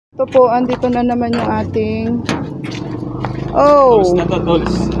Ito po, andito na naman yung ating Tools na to,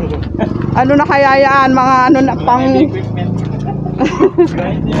 tools. ano na kaya yan? Mga ano na pang equipment.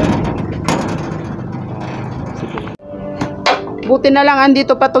 buti na lang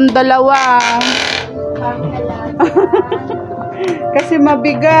andito pa tong dalawa. Kasi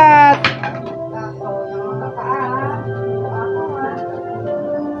mabigat.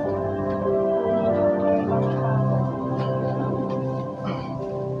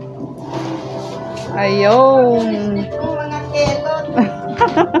 Ayun.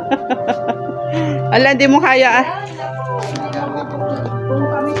 Ala, di mo kaya.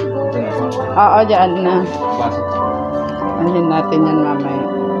 Oo, dyan na. Alhin natin yan mamaya.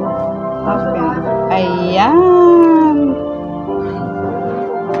 Okay. Ayan.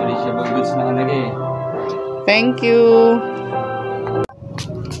 Goods na kanagay. Thank you.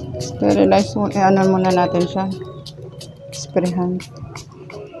 Sterilize mo. Ano muna natin siya. Sprayhan.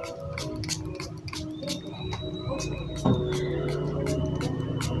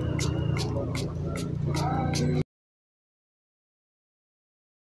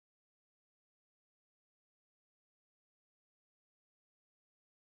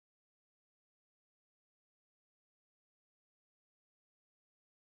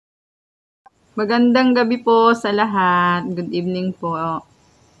 Magandang gabi po sa lahat. Good evening po.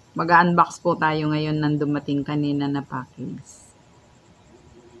 Mag-unbox po tayo ngayon ng dumating kanina na package.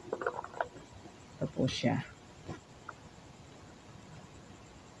 Ito po siya.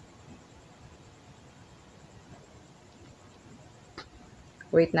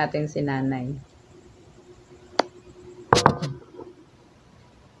 Wait natin si nanay.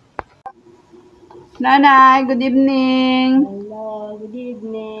 Nanay, good evening. Hello, good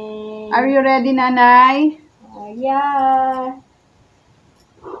evening. Are you ready, nanay? Yeah.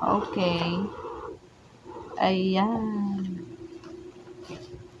 Okay. Ayan.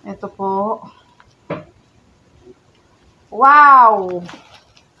 Ito po. Wow!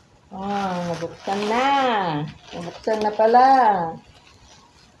 Oh, nabuksan na. Nabuksan na pala.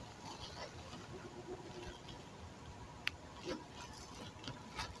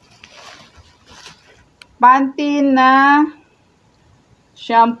 Panty na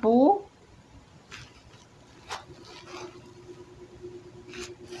shampoo.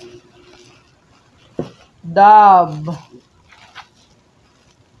 Dove.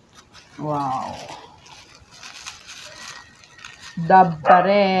 Wow. Dove pa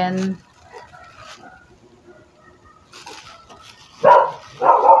rin.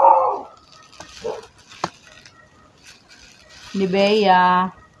 Nivea.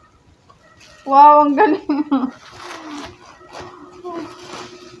 Wow, ang galing.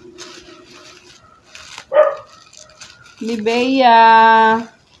 Nivea.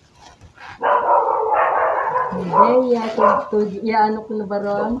 Nivea. Ano ko na ba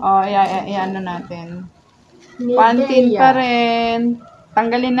ron? Oh, ano natin. Pantin pa rin.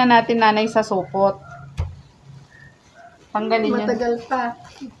 Tanggalin na natin, nanay, sa supot. Tanggalin yan. Matagal pa.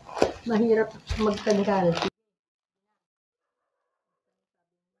 Mahirap magtanggal.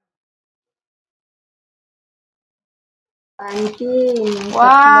 Pantin.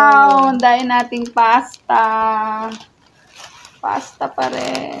 Wow! Ang dahil nating pasta. Pasta pa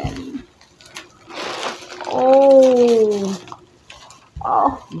rin. Oh!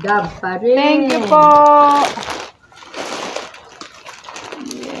 Oh! Dab pa rin. Thank you po!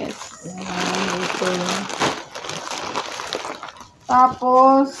 Yes. Ito.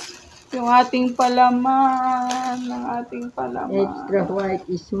 Tapos, yung ating palaman. Ang ating palaman. Extra white,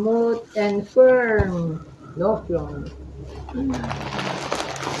 smooth and firm. Lotion.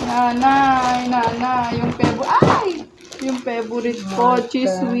 Nanay, yung yung favorite ko, Malta.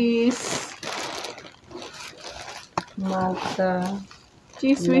 cheese whiz. Malta.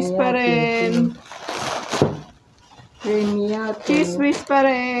 Cheese whiz pa rin. Premiato. Cheese whiz pa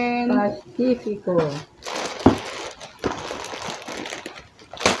rin. Pacifico.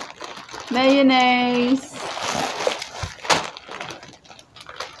 Mayonnaise.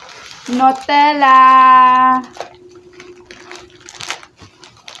 Nutella.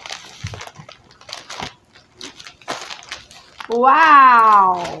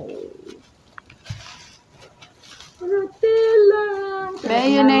 Wow! Nutella.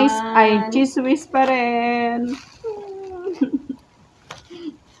 Mayonnaise. Ay, cheese whiz pa rin.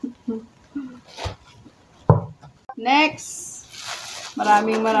 Next.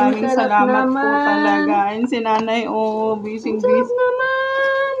 Maraming salamat po talaga. Ayun si nanay, busy.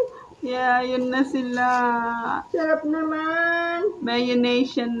 Naman. Yeah, yun na sila. Sarap naman.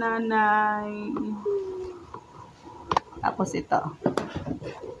 Mayonnaise yan, nanay. Tapos ito.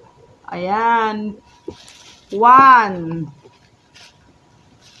 Ayan. 1.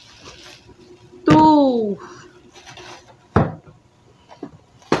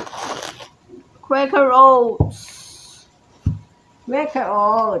 Quaker Oats. Quaker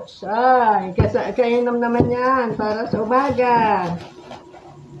Oats. Ay, kainom naman yan para sa umaga.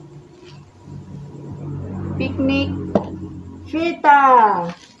 Picnic. Fita.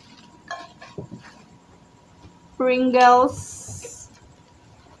 Pringles.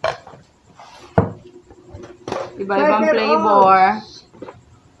 Iba-ibang Quaker flavor. Oats.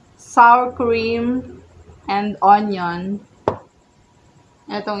 Sour cream and onion.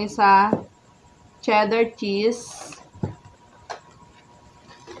 Etong isa, cheddar cheese.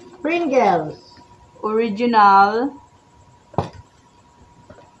 Pringles. Original.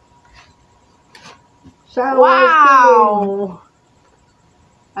 Sour cream. Wow!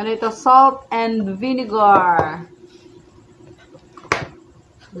 Ano ito? Salt and vinegar.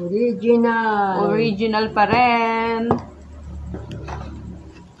 Original. Original pa rin.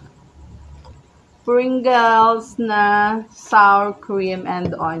 Pringles na sour cream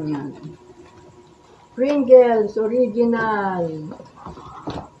and onion. Pringles. Original.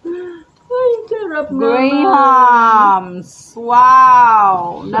 Ay, sarap naman. Grahams.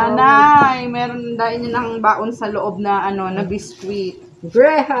 Wow! Nanay, meron dahil niya ng baon sa loob na na biscuit.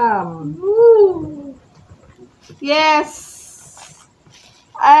 Graham. Woo! Yes!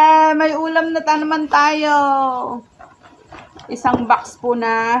 May ulam na naman tayo. Isang box po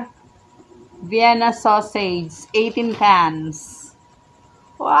na Vienna sausage, 18 cans.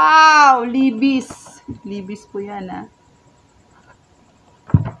 Wow! Libis. Libis po yan,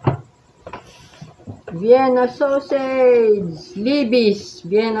 Vienna sausage. Libis.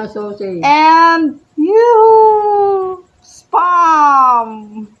 Vienna sausage. And, yoo!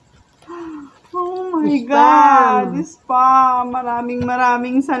 Spam! Oh my Spam. God! Spam!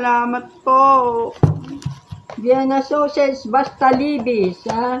 Maraming salamat po. Vienna sausage, basta libis,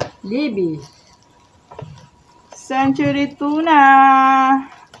 ha? Libis. Century tuna.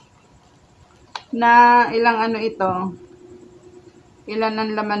 Na ilang ito? Ilan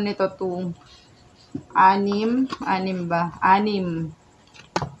ang laman nito? 2. 6 ba? 6.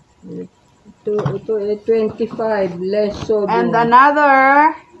 Ito 25, less sodium. And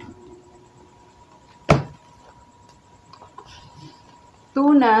another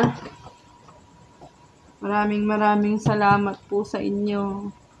tuna. Maraming salamat po sa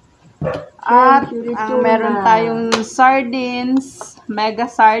inyo. At meron tayong sardines, mega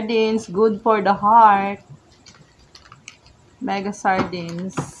sardines, good for the heart. Mega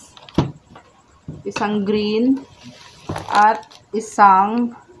sardines. Isang green at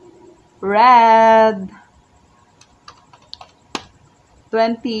isang red.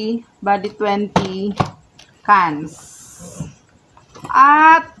 20 cans.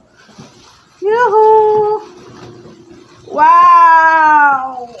 At yuhu!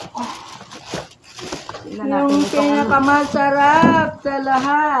 Wow! Yung pinakamasarap sa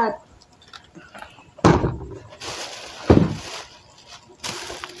lahat.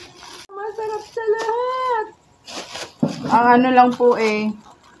 Masarap sa lahat. Ang lang po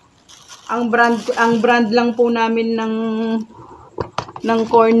ang brand lang po namin ng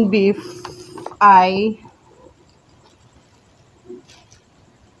corned beef ay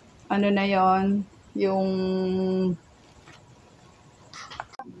na yon, yung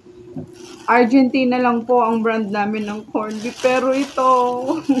Argentina lang po ang brand namin ng corned beef, pero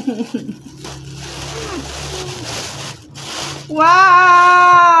ito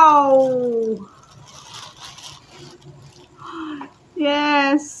wow!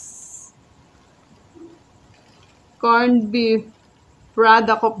 Yes! Corned beef,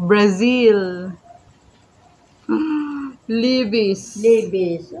 product of Brazil. Libis.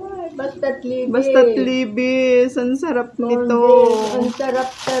 Libis. Ay, basta't libis. Basta't libis. Ang sarap nito. Ang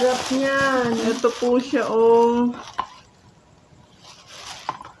sarap-sarap niyan. Ito po siya,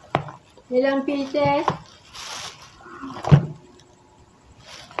 Ilang pieces?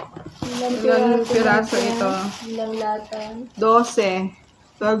 Ilang piraso ito? Ilang lata? 12.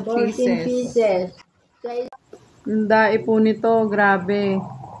 12 14 pieces. Ang dai po nito. Grabe.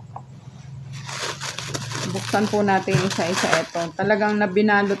 Buksan po natin isa-isa ito. Talagang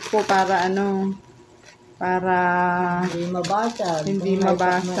nabinalot po para para hindi mabasag. Hindi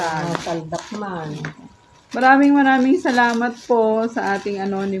mabasag. Masaldak man. Maraming salamat po sa ating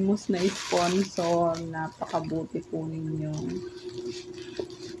anonymous na sponsor. Napakabuti po ninyo.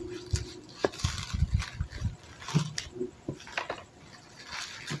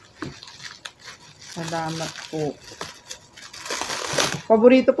 Salamat po.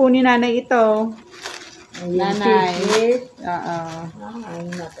 Paborito po ni nanay ito. Nanay. Oo. Ay,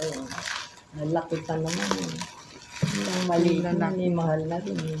 nato. Malaki pa naman. Ang maliit na mahal na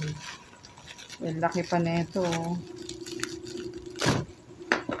rin. Ang laki pa nito.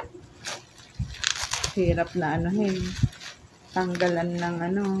 hirap na tanggalan ng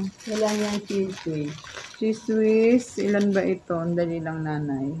Wala niyang cheese. cheese whiz. Ilan ba ito? Ang dali lang,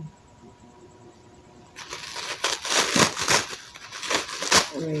 nanay.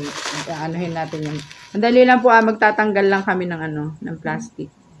 Wait, anuhin natin yung... Ang dali lang po, magtatanggal lang kami ng ng plastic.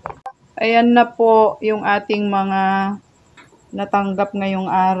 Ayan na po yung ating mga natanggap ngayong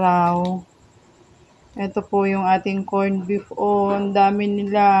araw. Ito po yung ating corned beef. Oh, ang dami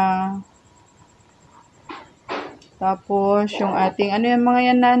nila. Tapos, yung ating, yung mga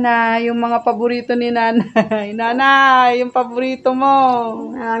yan, nanay? Yung mga paborito ni nanay. Nanay, yung paborito mo.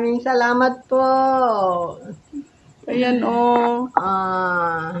 Maraming salamat po. Ayan, oh.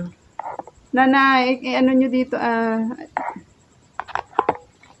 Nanay, nyo dito,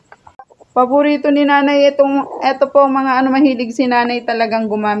 paborito ni nanay ito po mga mahilig si nanay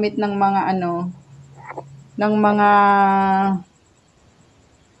talagang gumamit ng mga ng mga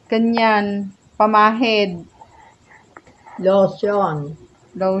ganyan, pamahid. Lotion,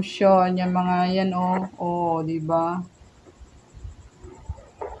 yung mga yan, di ba?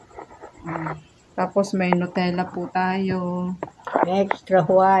 Tapos may Nutella po tayo. extra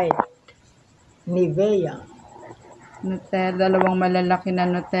white, Nivea. Nutella, dalawang malalaki na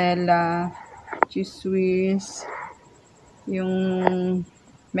Nutella, cheese whiz, yung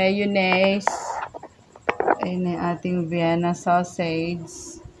mayonnaise, ayun na yung ating Vienna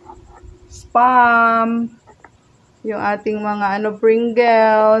sausage, Spam, yung ating mga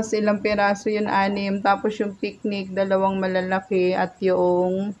Pringles, ilang piraso yun, 6, tapos yung picnic, dalawang malalaki, at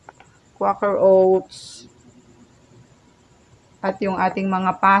yung Quaker Oats, at yung ating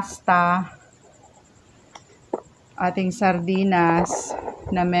mga pasta, ating sardinas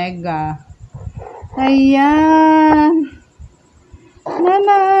na mega. Ayan.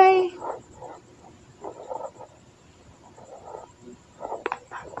 Nanay.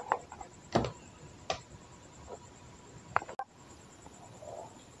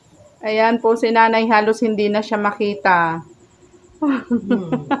 Ayan po si nanay, halos hindi na siya makita.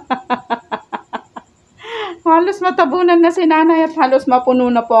 Halos matabunan na si nanay at halos mapuno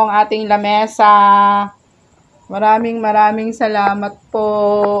na po ang ating lamesa. Maraming salamat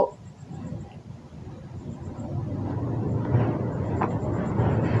po.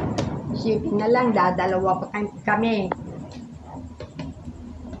 Isipin na lang, dadalawa pa kami.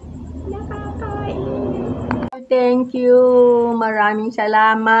 Nakakain. Thank you. Maraming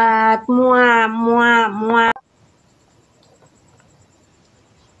salamat. Mwah.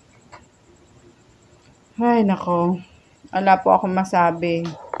 Ay, nako. Wala po akong masabi.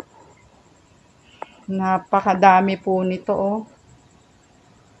 Napakadami po nito,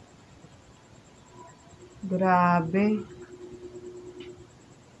 Grabe.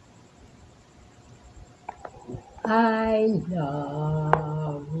 I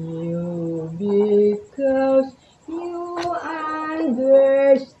love you because you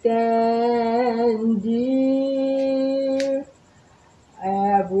understand, dear.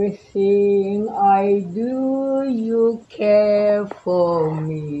 Everything I do, you care for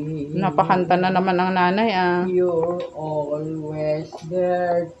me. Napakanta na naman ang nanay, You're always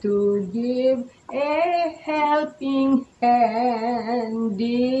there to give a helping hand,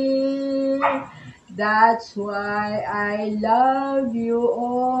 dear. That's why I love you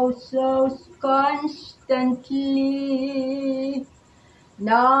oh so constantly.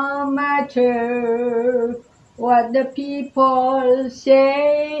 No matter what the people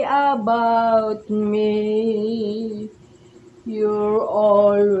say about me, you're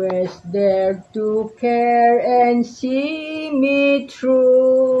always there to care and see me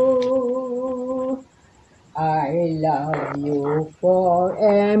through. I love you for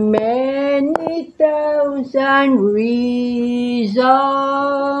a many thousand reasons.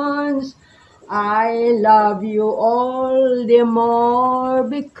 I love you all the more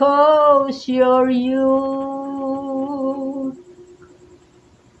because you're you.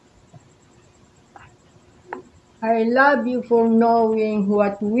 I love you for knowing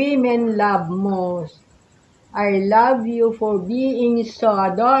what women love most. I love you for being so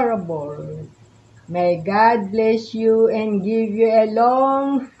adorable. May God bless you and give you a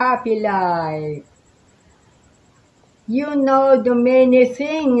long, happy life. You know the many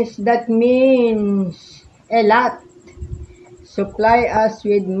things that means a lot. Supply us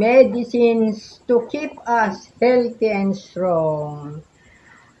with medicines to keep us healthy and strong.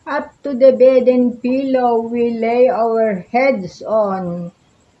 Up to the bed and pillow we lay our heads on.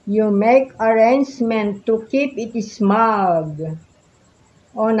 You make arrangement to keep it smooth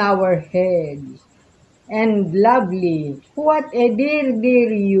on our heads. And lovely, what a dear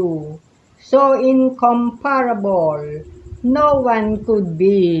you, so incomparable, no one could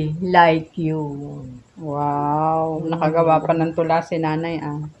be like you. Wow, nakagawa pa ng tula si nanay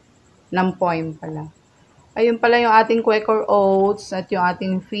Ng poem pala. Ayun pala yung ating Quaker Oats at yung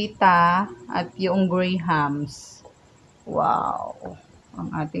ating fita at yung grahams. Wow. Ang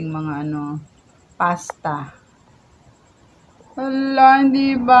ating mga pasta. Hala,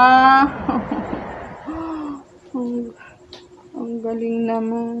 hindi ba? ang galing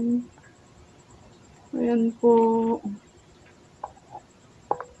naman. Ayan po.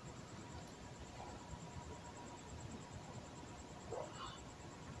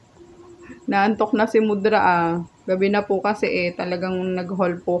 Naantok na si Mudra Gabi na po kasi talagang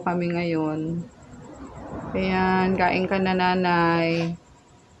nag-haul po kami ngayon. Ayan, kain ka na nanay.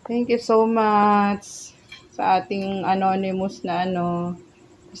 Thank you so much sa ating anonymous na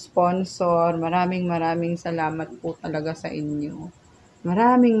sponsor. Maraming salamat po talaga sa inyo.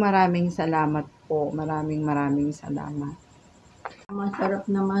 Maraming salamat po. Maraming salamat.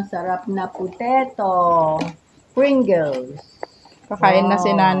 Masarap na potato. Pringles. Kakain na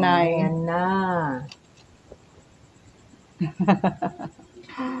si nanay. Ayan na.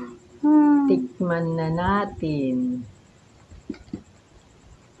 Tikman na natin.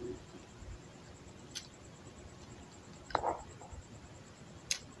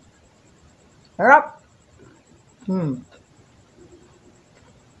 Harap!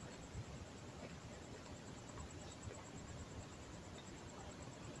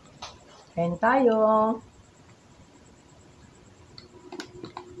 Kain tayo.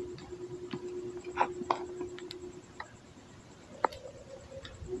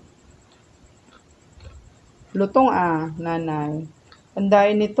 Lutong nanay.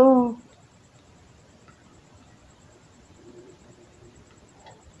 Andain nito.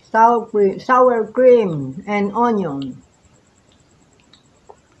 Sour cream and onion.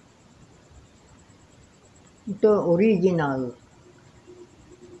 Ito original.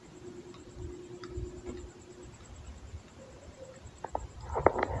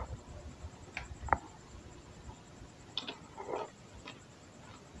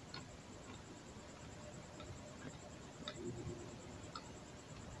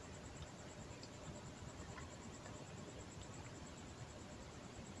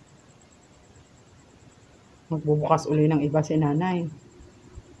 Magbubukas uli ng iba si nanay.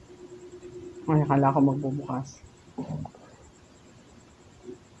 Ay, akala ko magbubukas.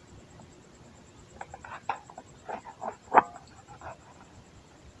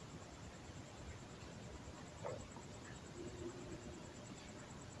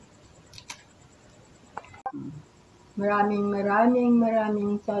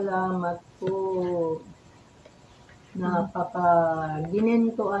 Maraming salamat po.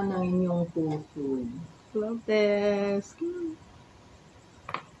 Ginentuan ng inyong puso. Lotes.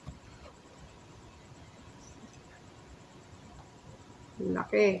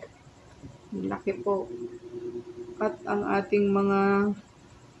 Laki. Laki po. At ang ating mga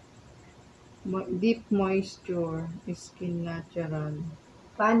deep moisture skin natural.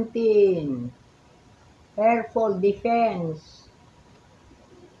 Pantene. Hair fall defense.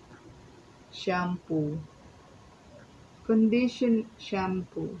 Shampoo. Condition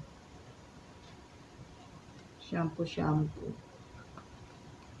shampoo. Shampoo.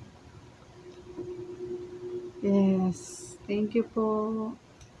 Yes. Thank you po.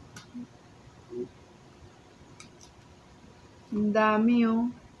 Ang dami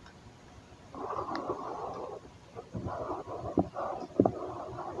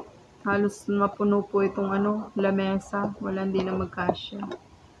Halos mapuno po itong lamesa. Wala, hindi na magkasya.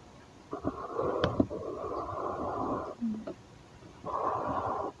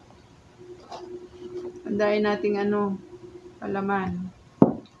 Andayin nating palaman.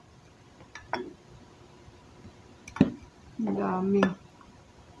 Ang dami.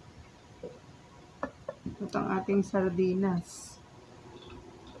 At ang ating sardinas.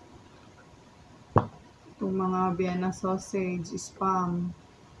 Itong mga Vienna sausage, spam,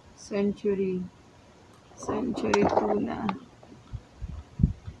 century tuna.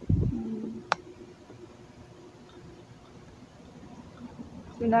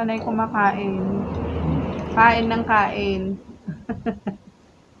 Si nanay kumakain. Kain ng kain.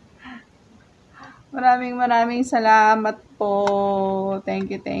 Maraming salamat po.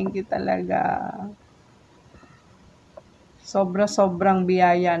 Thank you talaga. Sobrang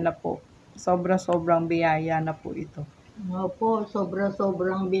biyaya na po. Sobrang biyaya na po ito. Opo,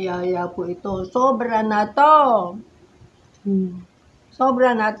 sobrang biyaya po ito. Sobra na to.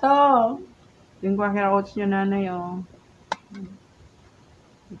 Sobra na to. Yung Quaker Oats nyo, nanay, Yung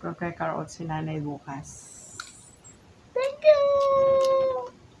Quaker Oats si nanay bukas. Thank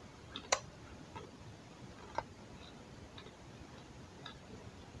you!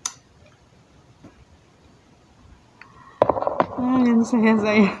 Ay, ang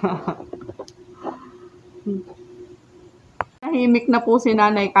saya-saya. Nahimik na po si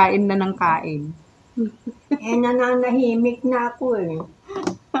nanay, kain na ng kain. Nananahimik na ako eh.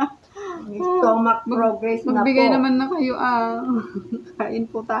 Stomach progress na po. Magbigay naman na kayo Kain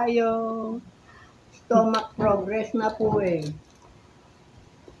po tayo. Stomach progress na po eh.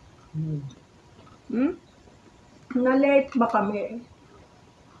 Na-late ba kami?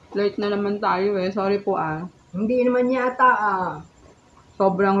 Late na naman tayo eh. Sorry po Hindi naman yata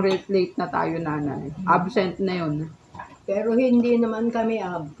Sobrang late na tayo, nanay. Absent na yun. Pero hindi naman kami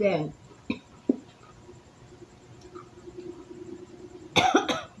absent.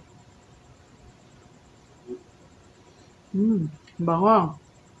 Bango.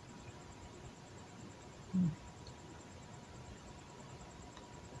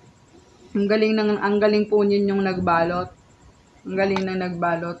 Ang galing po yung nagbalot. Ang galing na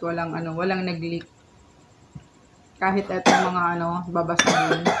nagbalot, walang nag-leak. Kahit etong mga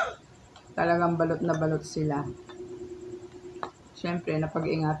babasagin, talagang balot na balot sila. Siyempre,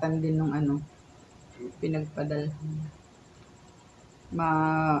 napag-ingatan din nung pinagpadala.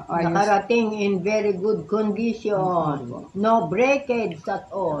 Nakarating in very good condition. No breakage at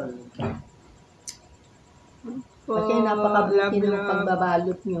all. Kasi napakabuti ng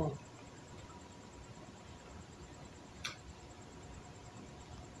pagbabalot nyo.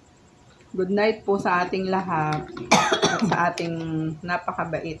 Good night po sa ating lahat at sa ating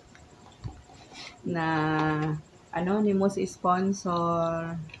napakabait na anonymous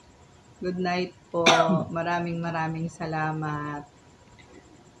sponsor. Good night po. Maraming salamat.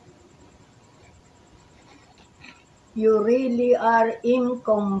 You really are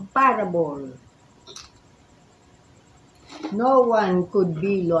incomparable. No one could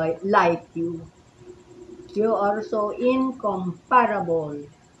be like you. You are so incomparable.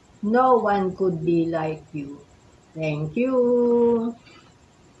 No one could be like you. Thank you.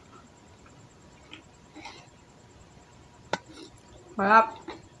 Harap.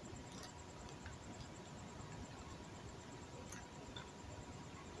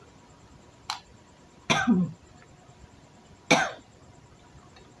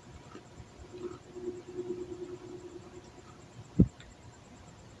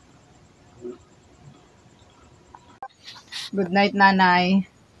 Good night, nanay.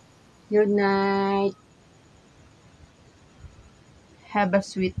 Good night. Have a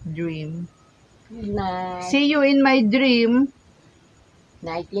sweet dream. Good night. See you in my dream.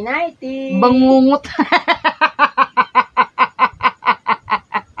 Nighty-nighty. Bangungot.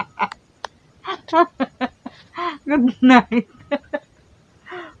 Good night.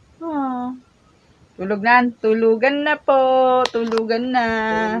 Tulugan na po. Tulugan na.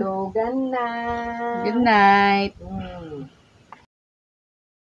 Tulugan na. Good night.